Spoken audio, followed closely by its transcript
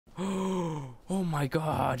Oh my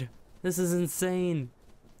god. This is insane.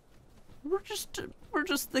 We're just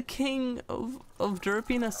the king of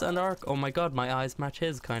derpiness and ARK. Oh my god, my eyes match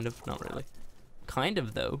his, kind of. Not really. Kind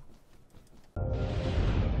of, though.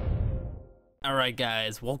 Alright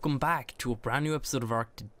guys, welcome back to a brand new episode of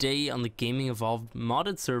ARK today on the Gaming Evolved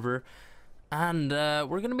modded server. And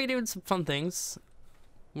we're going to be doing some fun things.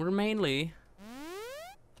 We're mainly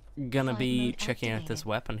gonna be checking out this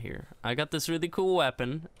weapon here. I got this really cool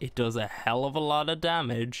weapon. It does a hell of a lot of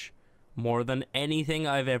damage. More than anything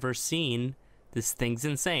I've ever seen. This thing's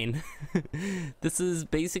insane. This is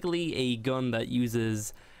basically a gun that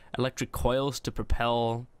uses electric coils to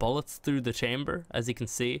propel bullets through the chamber, as you can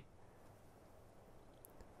see.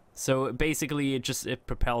 So basically it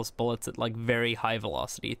propels bullets at like very high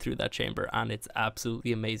velocity through that chamber, and it's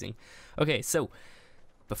absolutely amazing. Okay, so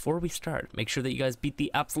before we start, make sure that you guys beat the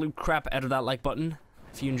absolute crap out of that like button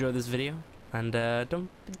if you enjoy this video, and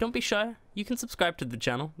don't be shy. You can subscribe to the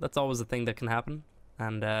channel. That's always a thing that can happen.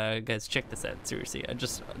 And guys, check this out. Seriously,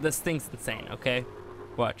 this thing's insane. Okay,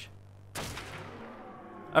 watch.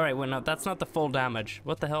 All right, well, no, that's not the full damage.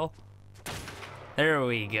 What the hell? There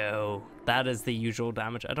we go. That is the usual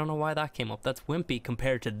damage. I don't know why that came up. That's wimpy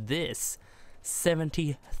compared to this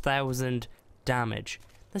 70,000 damage.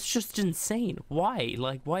 That's just insane. Why?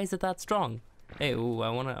 Like, why is it that strong? Hey, ooh, I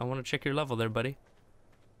wanna check your level there, buddy.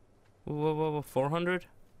 Whoa, 400?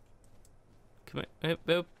 Come here.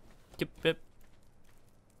 Yep.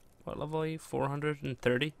 What level are you?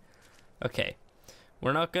 430? Okay.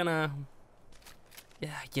 We're not gonna...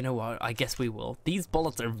 Yeah, you know what? I guess we will. These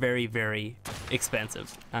bullets are very, very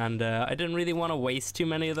expensive. And I didn't really want to waste too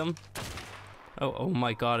many of them. Oh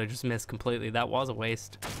my god, I just missed completely. That was a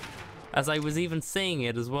waste. As I was even saying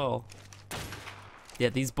it as well. Yeah,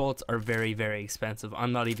 these bullets are very, very expensive.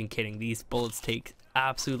 I'm not even kidding. These bullets take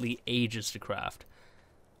absolutely ages to craft.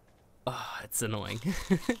 Oh, it's annoying.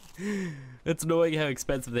 It's annoying how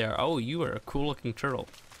expensive they are. Oh, you are a cool looking turtle.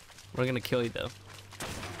 We're gonna kill you though.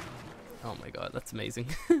 Oh my god, that's amazing.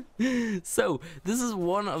 So, this is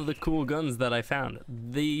one of the cool guns that I found.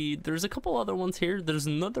 There's a couple other ones here. There's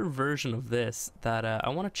another version of this that I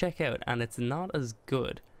want to check out, and it's not as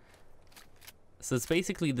good. So it's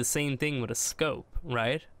basically the same thing with a scope,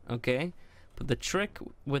 right? Okay. But the trick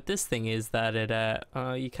with this thing is that it,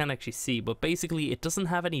 you can't actually see, but basically it doesn't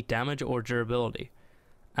have any damage or durability.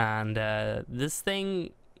 And this thing,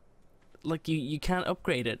 like you can't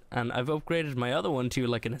upgrade it. And I've upgraded my other one to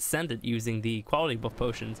like an Ascendant using the quality buff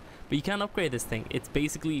potions. But you can't upgrade this thing. It's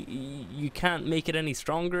basically, you can't make it any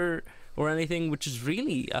stronger or anything, which is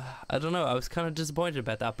really, I don't know, I was kind of disappointed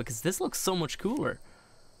about that because this looks so much cooler.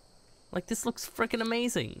 Like, this looks freaking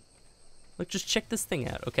amazing. Like, just check this thing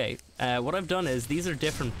out. Okay, what I've done is, these are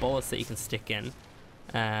different bullets that you can stick in.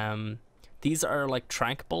 These are like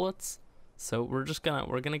trank bullets. So we're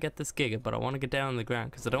gonna get this Giga, but I want to get down on the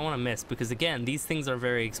ground because I don't want to miss, because again, these things are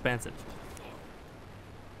very expensive.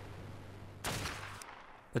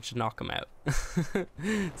 That should knock them out.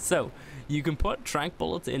 So, you can put trank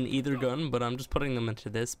bullets in either gun, but I'm just putting them into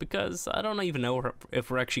this because I don't even know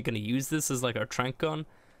if we're actually going to use this as like our trank gun.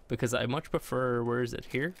 Because I much prefer, where is it,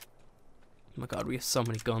 here? Oh my god, we have so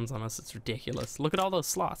many guns on us, it's ridiculous. Look at all those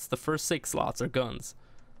slots. The first 6 slots are guns.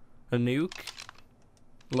 A nuke.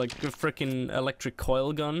 Like a freaking electric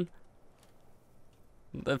coil gun.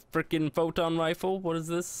 The freaking photon rifle. What is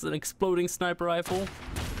this? An exploding sniper rifle.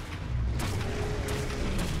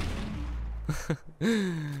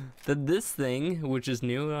 Then this thing, which is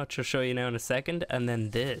new, I'll just show you now in a second. And then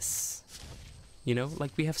this. You know,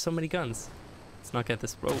 like we have so many guns. Let's not get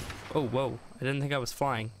this. Oh, whoa. I didn't think I was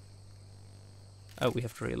flying. Oh, we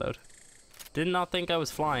have to reload. Did not think I was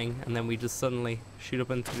flying, and then we just suddenly shoot up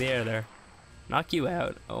into the air there. Knock you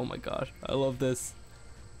out. Oh my god. I love this.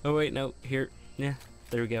 Oh, wait, no. Here. Yeah,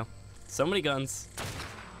 there we go. So many guns.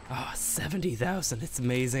 Oh, 70,000. It's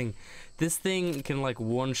amazing. This thing can, like,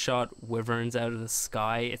 one-shot wyverns out of the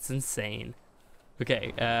sky. It's insane.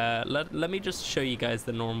 Okay, let me just show you guys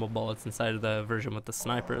the normal bullets inside of the version with the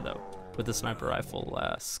sniper, though. With the sniper rifle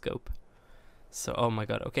scope. So, oh my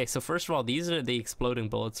god. Okay, so first of all, these are the exploding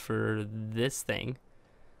bullets for this thing.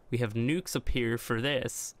 We have nukes up here for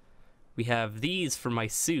this. We have these for my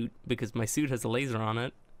suit, because my suit has a laser on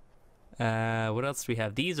it. What else do we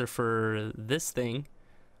have? These are for this thing.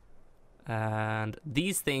 And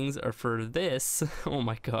these things are for this. Oh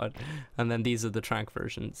my god. And then these are the trank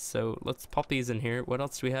versions. So let's pop these in here. What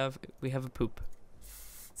else do we have? We have a poop.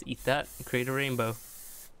 Let's eat that and create a rainbow.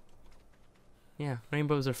 Yeah,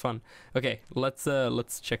 rainbows are fun. Okay, let's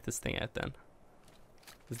check this thing out then.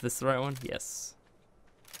 Is this the right one? Yes.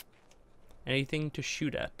 Anything to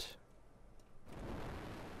shoot at?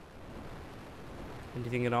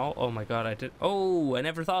 Anything at all? Oh my god, I did. Oh, I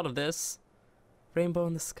never thought of this. Rainbow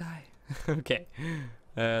in the sky. Okay.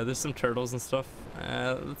 There's some turtles and stuff.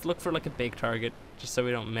 Let's look for like a big target, just so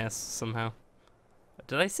we don't miss somehow.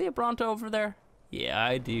 Did I see a Bronto over there? Yeah,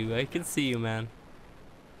 I do. I can see you, man.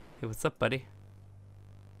 Hey, what's up, buddy?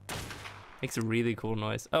 Makes a really cool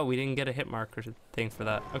noise. Oh, we didn't get a hit marker thing for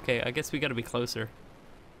that. Okay, I guess we gotta be closer.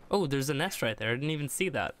 Oh, there's a nest right there. I didn't even see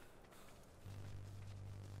that.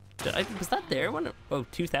 Was that there when it, oh,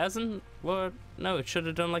 2,000? What? No, it should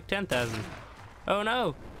have done like 10,000. Oh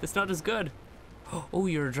no, it's not as good. Oh,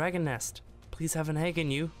 you're a dragon nest. Please have an egg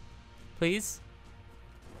in you. Please?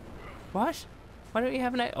 What? Why don't you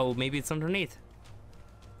have an egg? Oh, maybe it's underneath.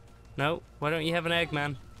 No, why don't you have an egg,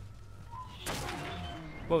 man?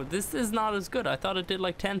 Whoa, this is not as good. I thought it did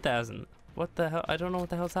like 10,000. What the hell? I don't know what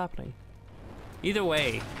the hell's happening. Either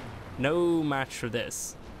way, no match for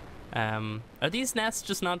this. Are these nests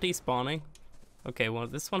just not despawning? Okay, well,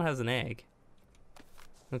 this one has an egg.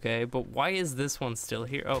 Okay, but why is this one still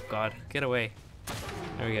here? Oh god, get away.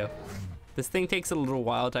 There we go. This thing takes a little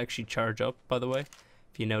while to actually charge up, by the way.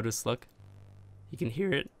 If you notice, look. You can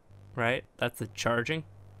hear it, right? That's it charging.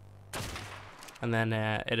 And then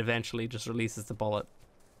it eventually just releases the bullet.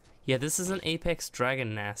 Yeah, this is an apex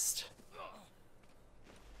dragon nest.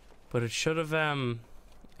 But it should have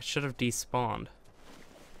despawned.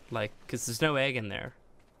 Like, because there's no egg in there.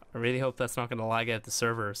 I really hope that's not going to lag out the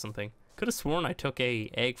server or something. Could have sworn I took a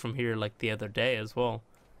egg from here like the other day as well.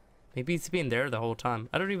 Maybe it's been there the whole time.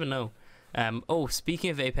 I don't even know. Oh, speaking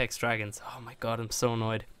of apex dragons. Oh my god, I'm so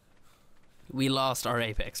annoyed. We lost our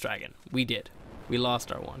apex dragon. We did. We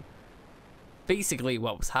lost our one. Basically,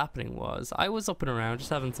 what was happening was I was up and around just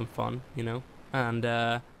having some fun, you know. And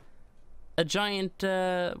a giant,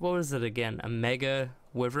 what was it again? A mega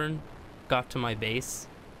wyvern got to my base.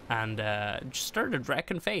 And just started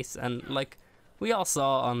wrecking face, and like we all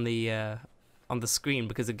saw on the screen,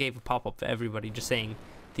 because it gave a pop-up for everybody just saying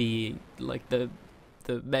the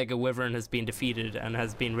mega wyvern has been defeated and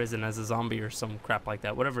has been risen as a zombie or some crap like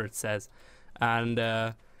that, whatever it says. And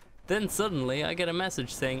then suddenly I get a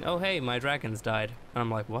message saying, oh hey, my dragon's died. And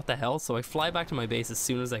I'm like, what the hell? So I fly back to my base as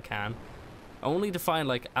soon as I can, only to find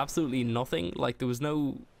like absolutely nothing. Like there was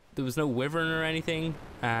no wyvern or anything,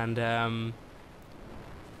 and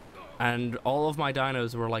all of my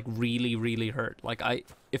dinos were like really hurt. Like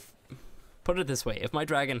put it this way, if my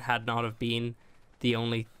dragon had not have been the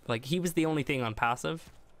only, like he was the only thing on passive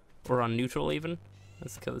or on neutral even.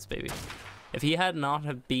 Let's kill this baby. If he had not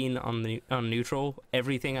have been on neutral,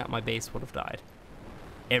 everything at my base would have died.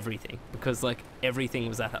 Everything, because like everything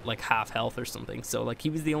was at like half health or something. So like he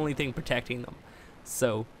was the only thing protecting them.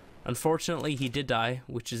 So unfortunately he did die,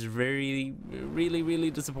 which is really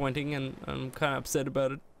disappointing, and I'm kind of upset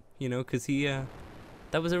about it. You know, because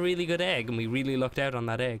that was a really good egg, and we really lucked out on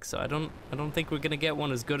that egg. So I don't think we're gonna get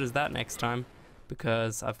one as good as that next time,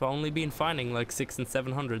 because I've only been finding like 600s and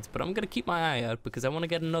 700s. But I'm gonna keep my eye out, because I want to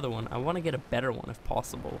get another one. I want to get a better one if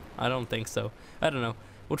possible. I don't think so. I don't know.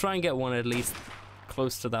 We'll try and get one at least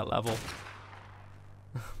close to that level.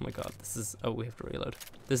 Oh my god, this is. Oh, we have to reload.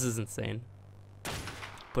 This is insane.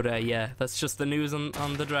 But yeah, that's just the news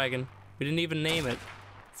on the dragon. We didn't even name it.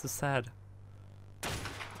 It's so sad.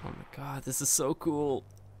 Oh my god, this is so cool.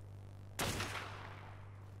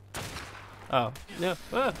 Oh, no.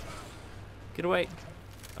 Ah! Get away.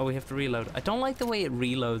 Oh, we have to reload. I don't like the way it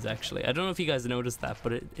reloads, actually. I don't know if you guys noticed that,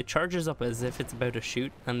 but it charges up as if it's about to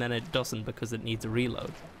shoot, and then it doesn't because it needs a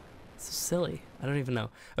reload. It's so silly. I don't even know.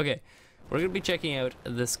 Okay, we're going to be checking out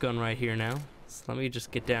this gun right here now. So let me just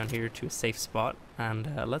get down here to a safe spot,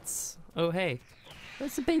 and let's... Oh, hey.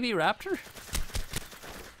 That's a baby raptor?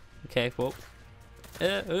 Okay, well...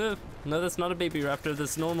 no, that's not a baby raptor.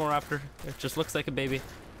 That's a normal raptor. It just looks like a baby.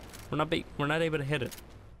 We're not able to hit it.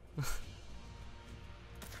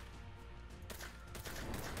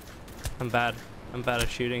 I'm bad at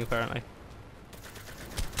shooting, apparently.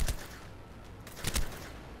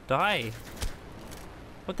 Die!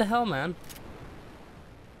 What the hell, man?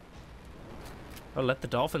 Oh, let the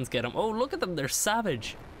dolphins get him. Oh, look at them. They're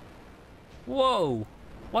savage. Whoa.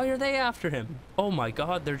 Why are they after him? Oh my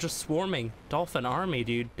god, they're just swarming. Dolphin army,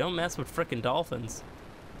 dude. Don't mess with frickin' dolphins.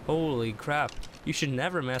 Holy crap. You should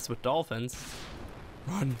never mess with dolphins.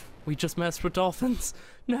 Run. We just messed with dolphins.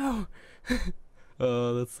 No.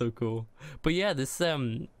 Oh, that's so cool. But yeah, this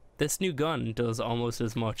new gun does almost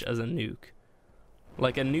as much as a nuke.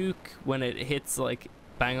 Like a nuke, when it hits like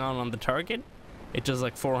bang on the target, it does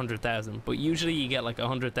like 400,000. But usually you get like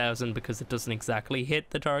 100,000 because it doesn't exactly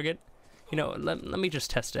hit the target. You know, let me just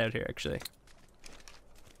test it out here, actually.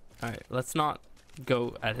 Alright, let's not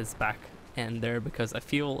go at his back end there because I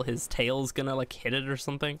feel his tail's gonna like hit it or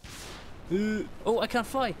something. Oh, I can't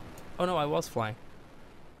fly. Oh no, I was flying.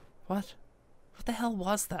 What? What the hell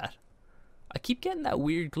was that? I keep getting that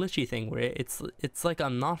weird glitchy thing where it's like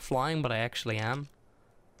I'm not flying, but I actually am.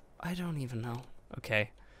 I don't even know.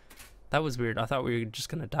 Okay. That was weird. I thought we were just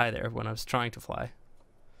gonna die there when I was trying to fly.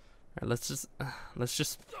 Alright, let's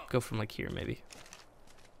just go from like here maybe.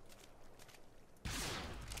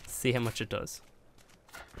 See how much it does.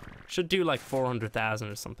 Should do like 400,000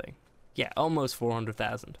 or something. Yeah, almost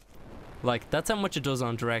 400,000. Like, that's how much it does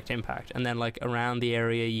on direct impact. And then, like, around the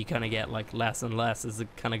area, you kind of get, like, less and less as it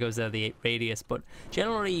kind of goes out of the radius. But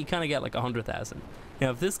generally, you kind of get, like, 100,000.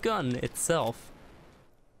 Now, if this gun itself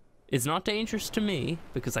is not dangerous to me,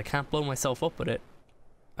 because I can't blow myself up with it,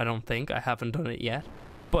 I don't think. I haven't done it yet.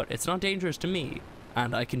 But it's not dangerous to me,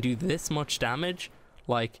 and I can do this much damage,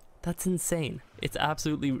 like, that's insane. It's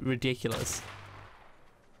absolutely ridiculous.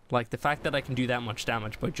 Like, the fact that I can do that much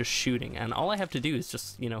damage by just shooting, and all I have to do is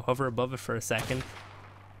just, you know, hover above it for a second.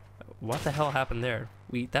 What the hell happened there?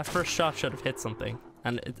 That first shot should have hit something,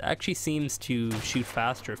 and it actually seems to shoot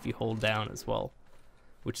faster if you hold down as well,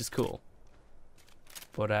 which is cool.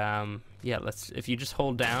 But yeah, if you just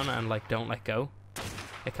hold down and like don't let go,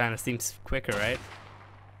 it kind of seems quicker, right?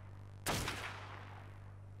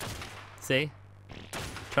 See?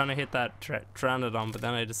 Trying to hit that Pteranodon, but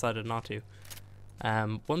then I decided not to.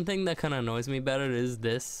 One thing that kind of annoys me about it is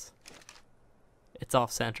this. It's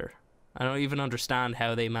off center. I don't even understand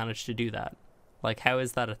how they managed to do that. Like, how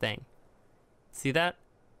is that a thing? See that?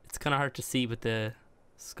 It's kind of hard to see with the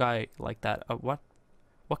sky like that. What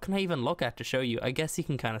can I even look at to show you? I guess you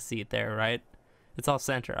can kind of see it there, right? It's off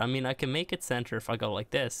center. I mean, I can make it center if I go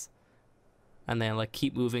like this. And then, like,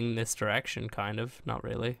 keep moving this direction, kind of. Not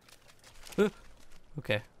really.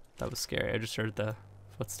 Okay, that was scary. I just heard the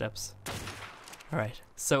footsteps. Alright,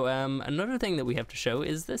 so another thing that we have to show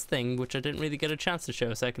is this thing, which I didn't really get a chance to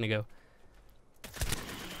show a second ago.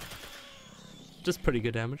 Just pretty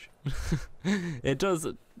good damage. It does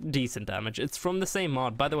decent damage. It's from the same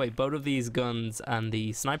mod. By the way, both of these guns and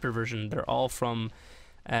the sniper version, they're all from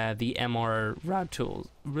the MR Rad Tools.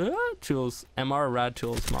 MR Rad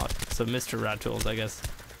Tools mod. So Mr. Rad Tools, I guess.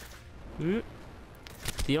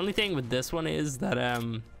 The only thing with this one is that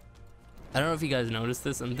I don't know if you guys noticed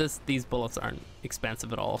this, and these bullets aren't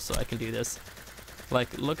expensive at all, so I can do this.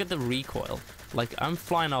 Like, look at the recoil. Like, I'm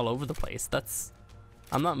flying all over the place.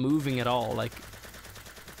 I'm not moving at all. Like,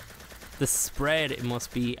 the spread, it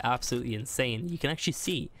must be absolutely insane. You can actually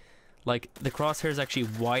see, like, the crosshairs actually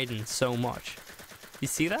widen so much. You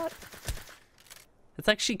see that? It's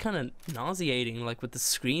actually kind of nauseating, like, with the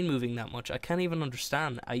screen moving that much. I can't even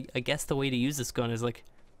understand. I guess the way to use this gun is like,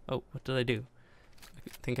 oh, what did I do? I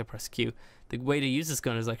think I pressed Q. The way to use this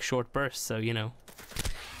gun is like short bursts, so you know.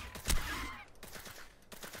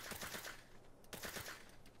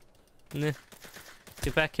 Nah.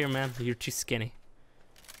 Get back here, man. You're too skinny.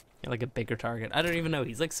 You're like a bigger target. I don't even know.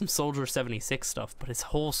 He's like some Soldier 76 stuff, but his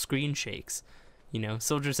whole screen shakes. You know,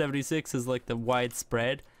 Soldier 76 is like the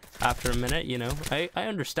widespread after a minute, you know. I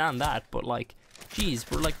understand that, but like, geez,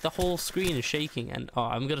 we're like the whole screen is shaking, and oh,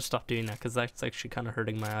 I'm gonna stop doing that because that's actually kind of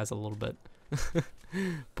hurting my eyes a little bit.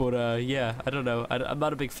 But yeah, I don't know. I'm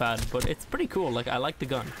not a big fan, but it's pretty cool. Like, I like the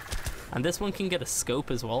gun, and this one can get a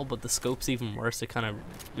scope as well, but the scope's even worse. It kind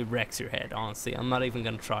of wrecks your head, honestly. I'm not even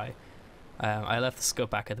gonna try. I left the scope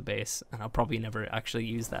back at the base, and I'll probably never actually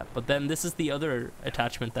use that. But then this is the other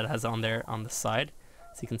attachment that it has on there on the side,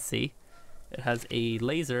 so you can see it has a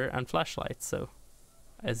laser and flashlight. So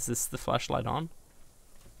is this the flashlight on?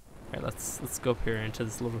 Alright, let's go up here into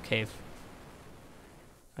this little cave.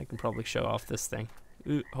 I can probably show off this thing.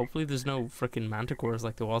 Ooh, hopefully there's no freaking manticores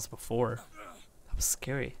like there was before. That was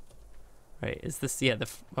scary. Right, is this, yeah,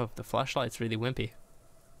 the flashlight's really wimpy.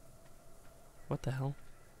 What the hell?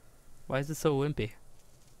 Why is it so wimpy?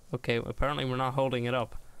 Okay, well, apparently we're not holding it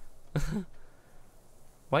up.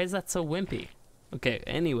 Why is that so wimpy? Okay,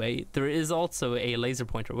 anyway, there is also a laser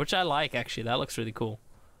pointer, which I like, actually. That looks really cool.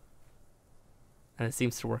 And it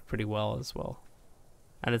seems to work pretty well as well.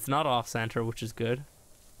 And it's not off-center, which is good.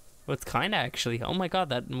 Well, it's kind of actually. Oh my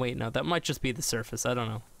god, wait, no, that might just be the surface. I don't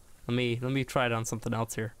know. Let me try it on something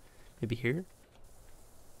else here. Maybe here?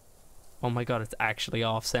 Oh my god, it's actually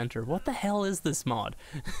off-center. What the hell is this mod?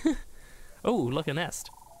 Oh, look, a nest.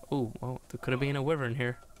 Oh, well, there could have been a wyvern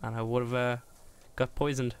here, and I would have got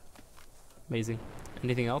poisoned. Amazing.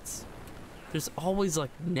 Anything else? There's always like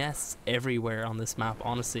nests everywhere on this map,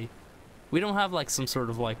 honestly. We don't have like some sort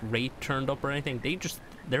of like rate turned up or anything.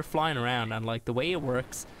 They're flying around, and like the way it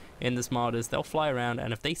works in this mod is they'll fly around,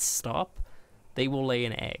 and if they stop, they will lay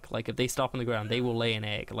an egg. Like, if they stop on the ground, they will lay an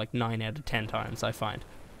egg, like 9 out of 10 times, I find.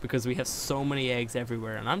 Because we have so many eggs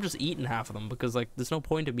everywhere, and I'm just eating half of them, because, like, there's no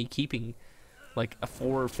point in me keeping, like, a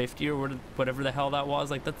 450 or whatever the hell that was.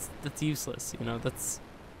 Like, that's useless, you know, it's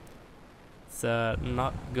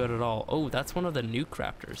not good at all. Oh, that's one of the nuke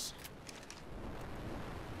raptors.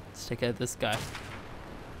 Let's take out this guy.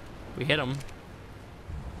 We hit him.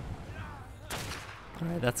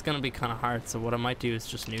 Alright, that's gonna be kind of hard, so what I might do is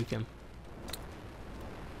just nuke him.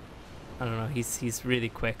 I don't know, he's really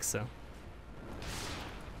quick, so.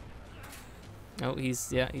 Oh,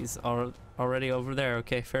 he's already over there.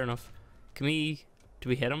 Okay, fair enough. Do we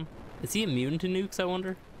hit him? Is he immune to nukes, I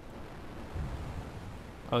wonder?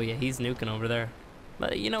 Oh yeah, he's nuking over there.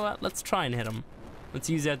 But you know what, let's try and hit him. Let's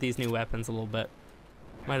use out these new weapons a little bit.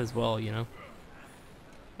 Might as well, you know.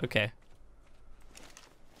 Okay.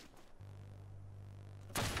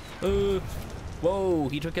 Whoa,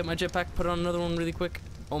 he took out my jetpack, put on another one really quick.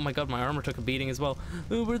 Oh my god, my armor took a beating as well.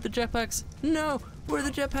 Oh, where are the jetpacks? No, where are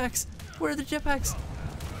the jetpacks? Where are the jetpacks?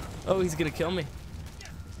 Oh, he's gonna kill me.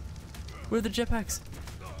 Where are the jetpacks?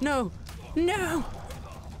 No, no,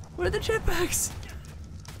 where are the jetpacks?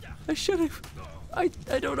 I should have. I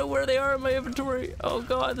don't know where they are in my inventory. Oh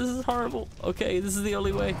god, this is horrible. Okay, this is the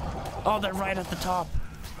only way. Oh, they're right at the top.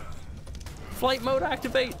 Flight mode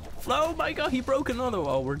activate. Oh my god, he broke another.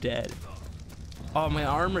 Oh, we're dead. Oh, my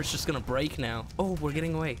armor's just gonna break now. Oh, we're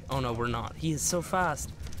getting away. Oh no, we're not. He is so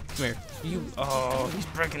fast. Come here. You. Oh, he's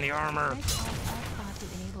breaking the armor.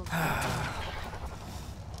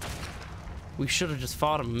 We should have just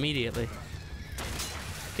fought him immediately.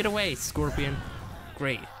 Get away, Scorpion.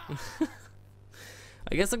 Great.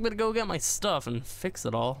 I guess I'm gonna go get my stuff and fix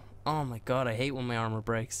it all. Oh my god, I hate when my armor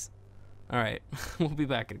breaks. Alright, we'll be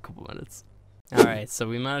back in a couple minutes. Alright, so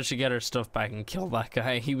we managed to get our stuff back and kill that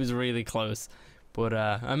guy. He was really close. But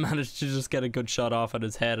I managed to just get a good shot off at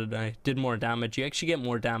his head, and I did more damage. You actually get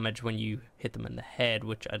more damage when you hit them in the head,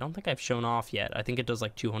 which I don't think I've shown off yet. I think it does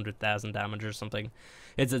like 200,000 damage or something.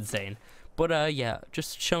 It's insane. But yeah,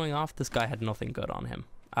 just showing off, this guy had nothing good on him.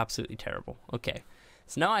 Absolutely terrible. Okay,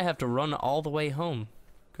 so now I have to run all the way home.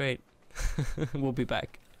 Great. We'll be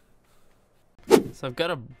back. So I've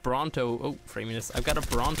got a Bronto. Oh, framiness. I've got a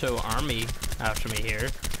Bronto army after me here.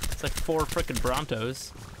 It's like 4 frickin'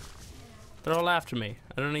 Brontos. They're all after me.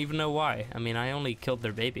 I don't even know why. I mean, I only killed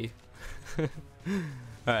their baby.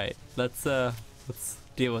 Alright, let's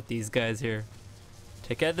deal with these guys here.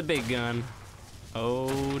 Take out the big gun.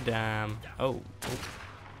 Oh, damn. Oh.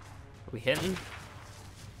 Are we hitting?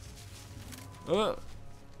 Oh.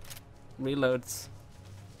 Reloads.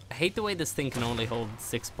 I hate the way this thing can only hold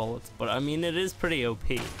 6 bullets, but I mean, it is pretty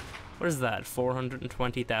OP. What is that?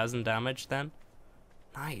 420,000 damage then?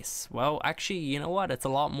 Nice. Well, actually, you know what? It's a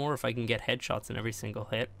lot more if I can get headshots in every single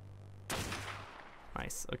hit.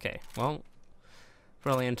 Nice. Okay. Well,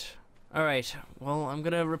 brilliant. Alright. Well, I'm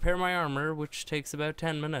gonna repair my armor, which takes about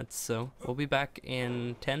 10 minutes, so we'll be back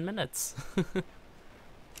in 10 minutes.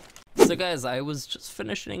 So guys, I was just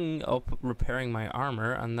finishing up repairing my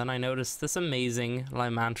armor, and then I noticed this amazing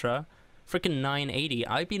Lymantra. Freaking 980.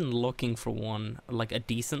 I've been looking for one, like a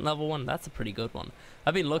decent level one. That's a pretty good one.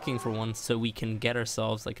 I've been looking for one so we can get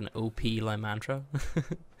ourselves like an OP Lymantra.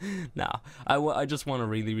 Nah, I just want a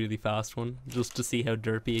really, really fast one, just to see how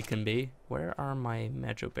derpy it can be. Where are my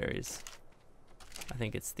Medjo berries? I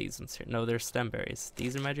think it's these ones here. No, they're stem berries.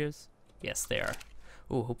 These are Medjos? Yes, they are.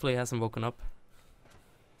 Oh, hopefully it hasn't woken up.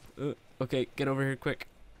 Okay, get over here quick.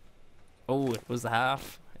 Oh, it was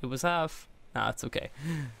half. It was half. Nah, it's okay.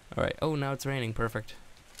 Alright. Oh, now it's raining. Perfect.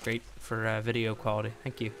 Great for video quality.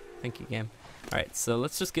 Thank you. Thank you, game. Alright, so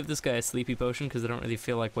let's just give this guy a sleepy potion because I don't really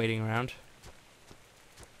feel like waiting around.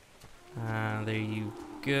 There you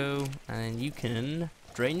go. And you can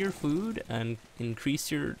drain your food and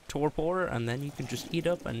increase your torpor, and then you can just eat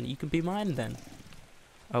up and you can be mine then.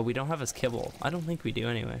 Oh, we don't have his kibble. I don't think we do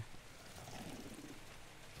anyway.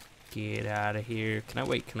 Get out of here. Can I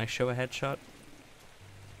wait? Can I show a headshot?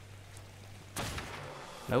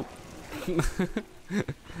 Nope.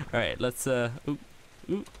 Alright, let's ooh.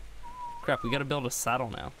 Crap, we gotta build a saddle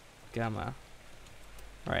now. Gamma.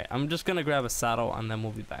 Alright, I'm just gonna grab a saddle and then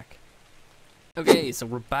we'll be back. Okay, so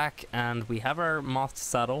we're back and we have our moth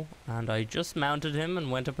saddle, and I just mounted him and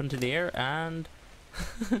went up into the air, and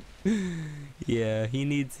yeah, he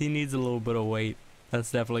needs a little bit of weight. That's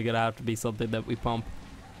definitely gonna have to be something that we pump.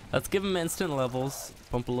 Let's give him instant levels,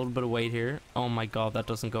 pump a little bit of weight here. Oh my god, that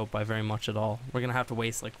doesn't go up by very much at all. We're gonna have to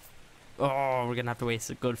waste like, oh, we're gonna have to waste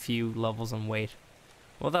a good few levels on weight.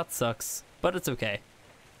 Well, that sucks, but it's okay.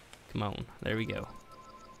 Come on, there we go.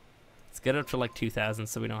 Let's get up to like 2,000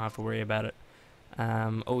 so we don't have to worry about it.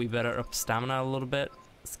 Oh, we better up stamina a little bit.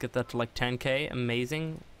 Let's get that to like 10k.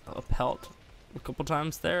 Amazing. Up health a couple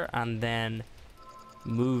times there, and then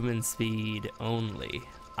movement speed only.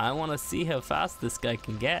 I want to see how fast this guy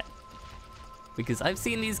can get, because I've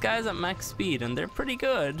seen these guys at max speed and they're pretty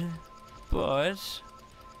good, but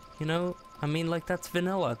you know, I mean, like, that's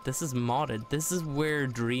vanilla. This is modded. This is where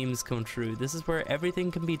dreams come true. This is where everything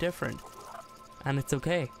can be different, and it's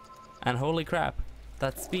okay. And holy crap,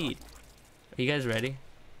 that speed. Are you guys ready?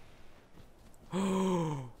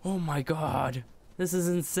 Oh my god, this is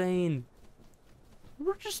insane.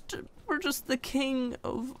 We're just the king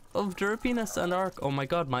of derpiness and ARK. Oh my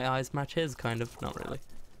god, my eyes match his, kind of. Not really.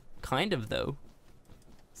 Kind of, though.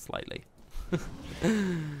 Slightly.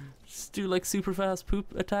 Just do like super fast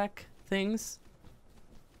poop attack things.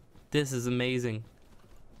 This is amazing.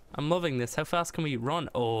 I'm loving this. How fast can we run?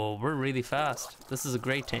 Oh, we're really fast. This is a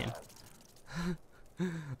great tame.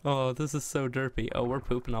 Oh, this is so derpy. Oh, we're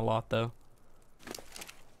pooping a lot, though.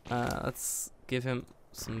 Let's give him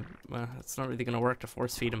some, it's not really gonna work to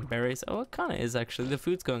force feed him berries. Oh, it kind of is, actually. The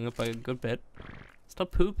food's going up by a good bit.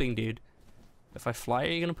 Stop pooping, dude. If I fly, are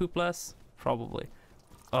you gonna poop less? Probably.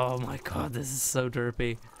 Oh my god, this is so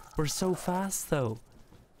derpy. We're so fast, though.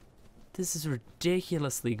 This is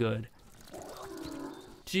ridiculously good.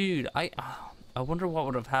 Dude, I wonder what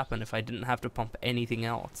would have happened if I didn't have to pump anything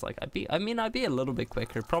else. Like, I'd be a little bit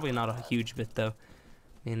quicker. Probably not a huge bit, though.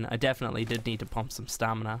 I mean, I definitely did need to pump some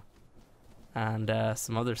stamina and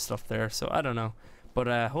some other stuff there, so I don't know.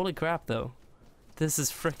 But holy crap, though, this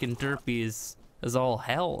is freaking derpy as all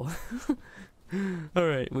hell. All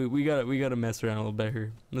right, we gotta mess around a little bit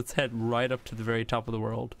here. Let's head right up to the very top of the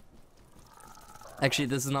world. Actually,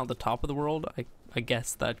 this is not the top of the world. I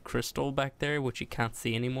guess that crystal back there, which you can't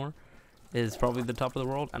see anymore, is probably the top of the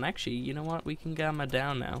world. And actually, you know what? We can gamma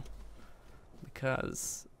down now,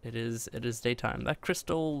 because it is daytime. That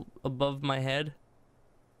crystal above my head,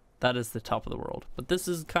 that is the top of the world. But this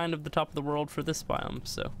is kind of the top of the world for this biome,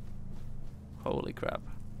 so holy crap.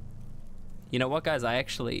 You know what, guys?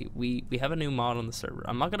 We have a new mod on the server.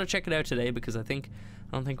 I'm not gonna check it out today because I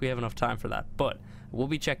don't think we have enough time for that, but we'll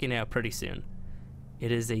be checking it out pretty soon.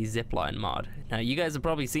 It is a zipline mod. Now, you guys have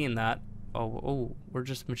probably seen that. Oh, we're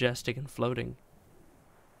just majestic and floating.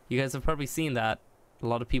 You guys have probably seen that. A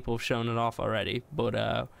lot of people have shown it off already, but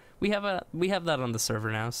we have that on the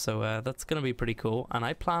server now, so that's gonna be pretty cool. And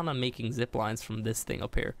I plan on making zip lines from this thing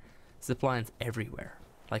up here. Zip lines everywhere.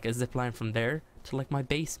 Like a zip line from there to like my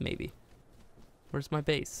base, maybe. Where's my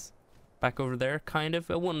base? Back over there, kind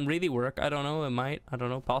of. It wouldn't really work. I don't know. It might. I don't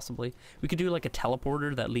know. Possibly. We could do like a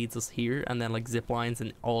teleporter that leads us here, and then like zip lines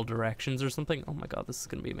in all directions or something. Oh my god, this is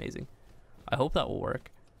gonna be amazing. I hope that will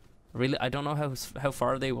work. Really, I don't know how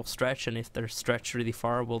far they will stretch, and if they're stretched really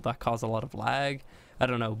far, will that cause a lot of lag? I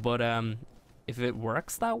don't know. But if it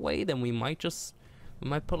works that way, then we might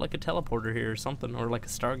put like a teleporter here or something, or like a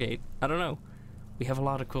Stargate. I don't know. We have a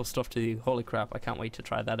lot of cool stuff to do. Holy crap, I can't wait to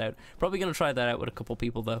try that out. Probably gonna try that out with a couple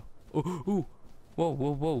people though. Ooh,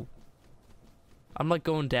 whoa. I'm like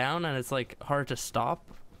going down and it's like hard to stop.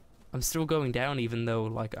 I'm still going down even though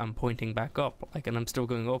like I'm pointing back up. Like, and I'm still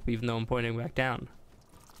going up even though I'm pointing back down.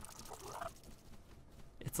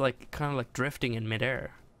 It's like kind of like drifting in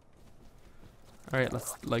midair. Alright,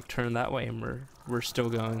 let's like turn that way, and we're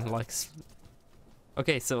still going like...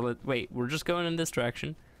 Okay, so wait, we're just going in this direction,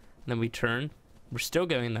 and then we turn. We're still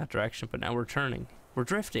going in that direction, but now we're turning. We're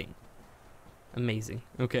drifting. Amazing.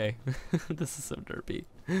 Okay. This is so derpy.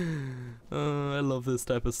 I love this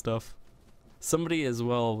type of stuff. Somebody as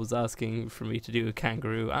well was asking for me to do a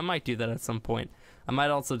kangaroo. I might do that at some point. I might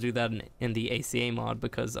also do that in the ACA mod,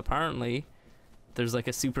 because apparently there's like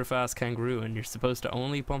a super fast kangaroo and you're supposed to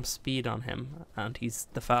only pump speed on him, and he's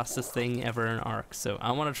the fastest thing ever in ARK, so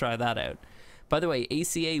I want to try that out. By the way,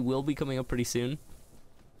 ACA will be coming up pretty soon.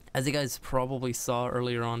 As you guys probably saw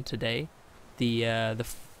earlier on today, the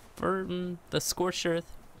Scorched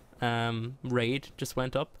Earth raid just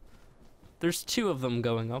went up. There's 2 of them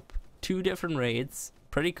going up, 2 different raids.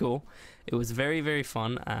 Pretty cool. It was very, very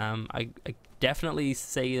fun. I definitely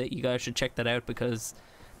say that you guys should check that out, because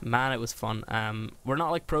man, it was fun. We're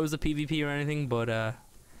not like pros at PvP or anything, but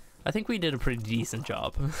I think we did a pretty decent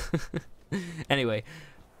job. Anyway,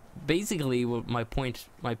 basically what my point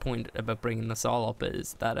about bringing this all up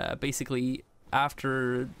is that basically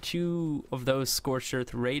after 2 of those Scorched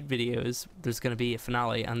Earth raid videos, there's gonna be a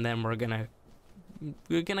finale, and then we're gonna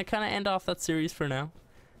kind of end off that series for now,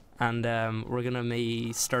 and we're gonna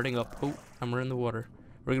be starting up. Oh, and we're in the water.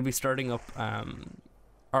 We're gonna be starting up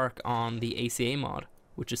ARK on the ACA mod,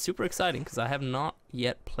 which is super exciting because I have not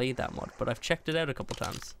yet played that mod, but I've checked it out a couple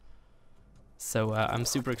times, so I'm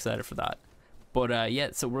super excited for that. But yeah,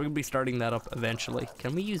 so we're gonna be starting that up eventually.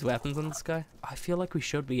 Can we use weapons on this guy? I feel like we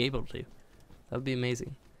should be able to. That would be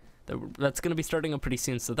amazing. That's gonna be starting up pretty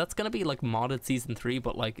soon. So that's gonna be like modded season 3,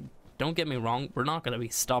 but like, don't get me wrong, we're not gonna be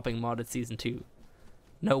stopping modded season 2.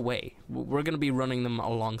 No way. We're gonna be running them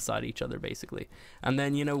alongside each other basically. And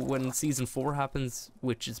then, you know, when season 4 happens,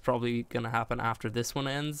 which is probably gonna happen after this one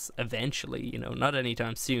ends, eventually, you know, not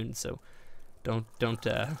anytime soon. So don't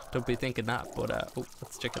be thinking that. But oh,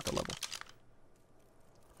 let's check out the level.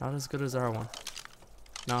 Not as good as R1.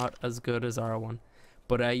 Not as good as R1.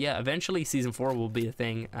 But yeah, eventually season 4 will be a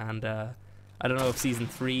thing, and I don't know if season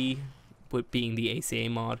 3, with being the ACA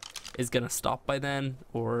mod, is gonna stop by then,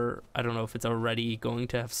 or I don't know if it's already going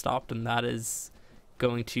to have stopped and that is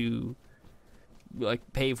going to like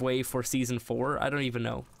pave way for season 4. I don't even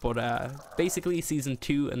know. But basically season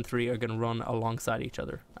 2 and 3 are gonna run alongside each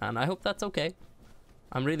other, and I hope that's okay.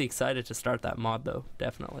 I'm really excited to start that mod though,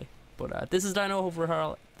 definitely. But this is DINO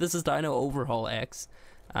Overhaul. This is DINO Overhaul X,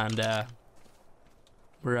 and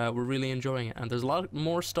we're really enjoying it. And there's a lot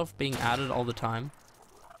more stuff being added all the time.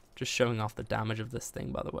 Just showing off the damage of this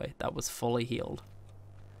thing, by the way. That was fully healed.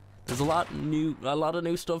 There's a lot of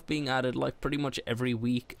new stuff being added, like pretty much every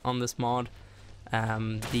week on this mod.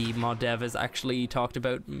 The mod dev has actually talked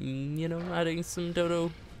about, you know, adding some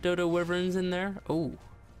dodo wyverns in there. Oh,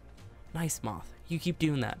 nice, Moth. You keep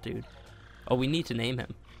doing that, dude. Oh, we need to name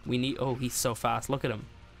him. Oh, he's so fast. Look at him.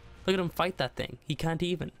 Look at him fight that thing. He can't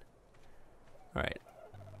even. All right,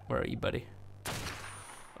 where are you, buddy?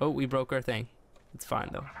 Oh, we broke our thing. It's fine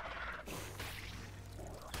though.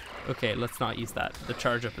 Okay, let's not use that. The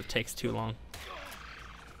charge up, it takes too long.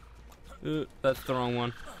 That's the wrong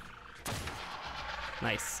one.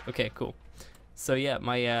 Nice. Okay, cool. So yeah,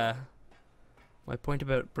 my point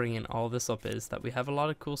about bringing all this up is that we have a lot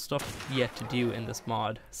of cool stuff yet to do in this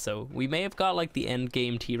mod. So we may have got like the end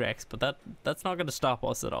game T-Rex, but that's not going to stop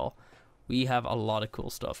us at all. We have a lot of cool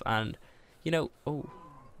stuff, and you know, oh,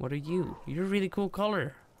 what are you? You're a really cool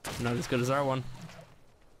color. Not as good as R1.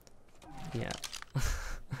 Yeah.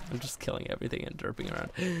 I'm just killing everything and derping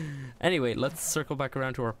around. Anyway, let's circle back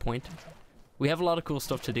around to our point. We have a lot of cool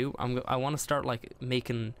stuff to do. I want to start like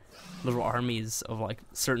making little armies of like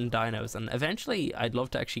certain dinos, and eventually I'd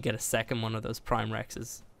love to actually get a second one of those Prime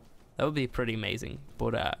Rexes. That would be pretty amazing.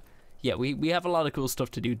 But yeah, we have a lot of cool stuff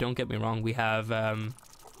to do, don't get me wrong. We have a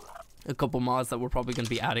couple mods that we're probably going to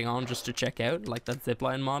be adding on just to check out, like that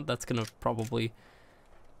zipline mod. That's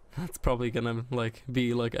probably gonna like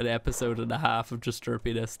be like an episode and a half of just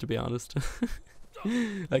derpiness, to be honest.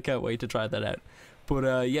 I can't wait to try that out.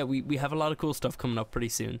 But yeah, we have a lot of cool stuff coming up pretty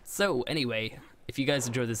soon. So anyway, if you guys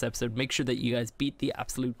enjoyed this episode, make sure that you guys beat the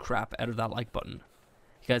absolute crap out of that like button.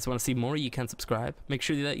 If you guys want to see more, you can subscribe. Make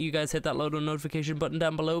sure that you guys hit that little notification button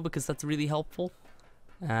down below, because that's really helpful.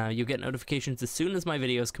 You'll get notifications as soon as my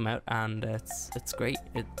videos come out, and it's great.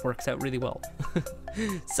 It works out really well.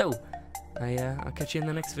 So I'll catch you in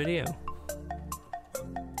the next video.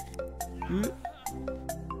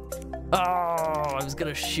 Oh, I was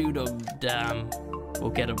gonna shoot him. Damn. We'll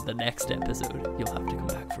get him the next episode. You'll have to come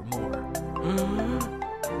back for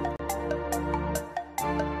more.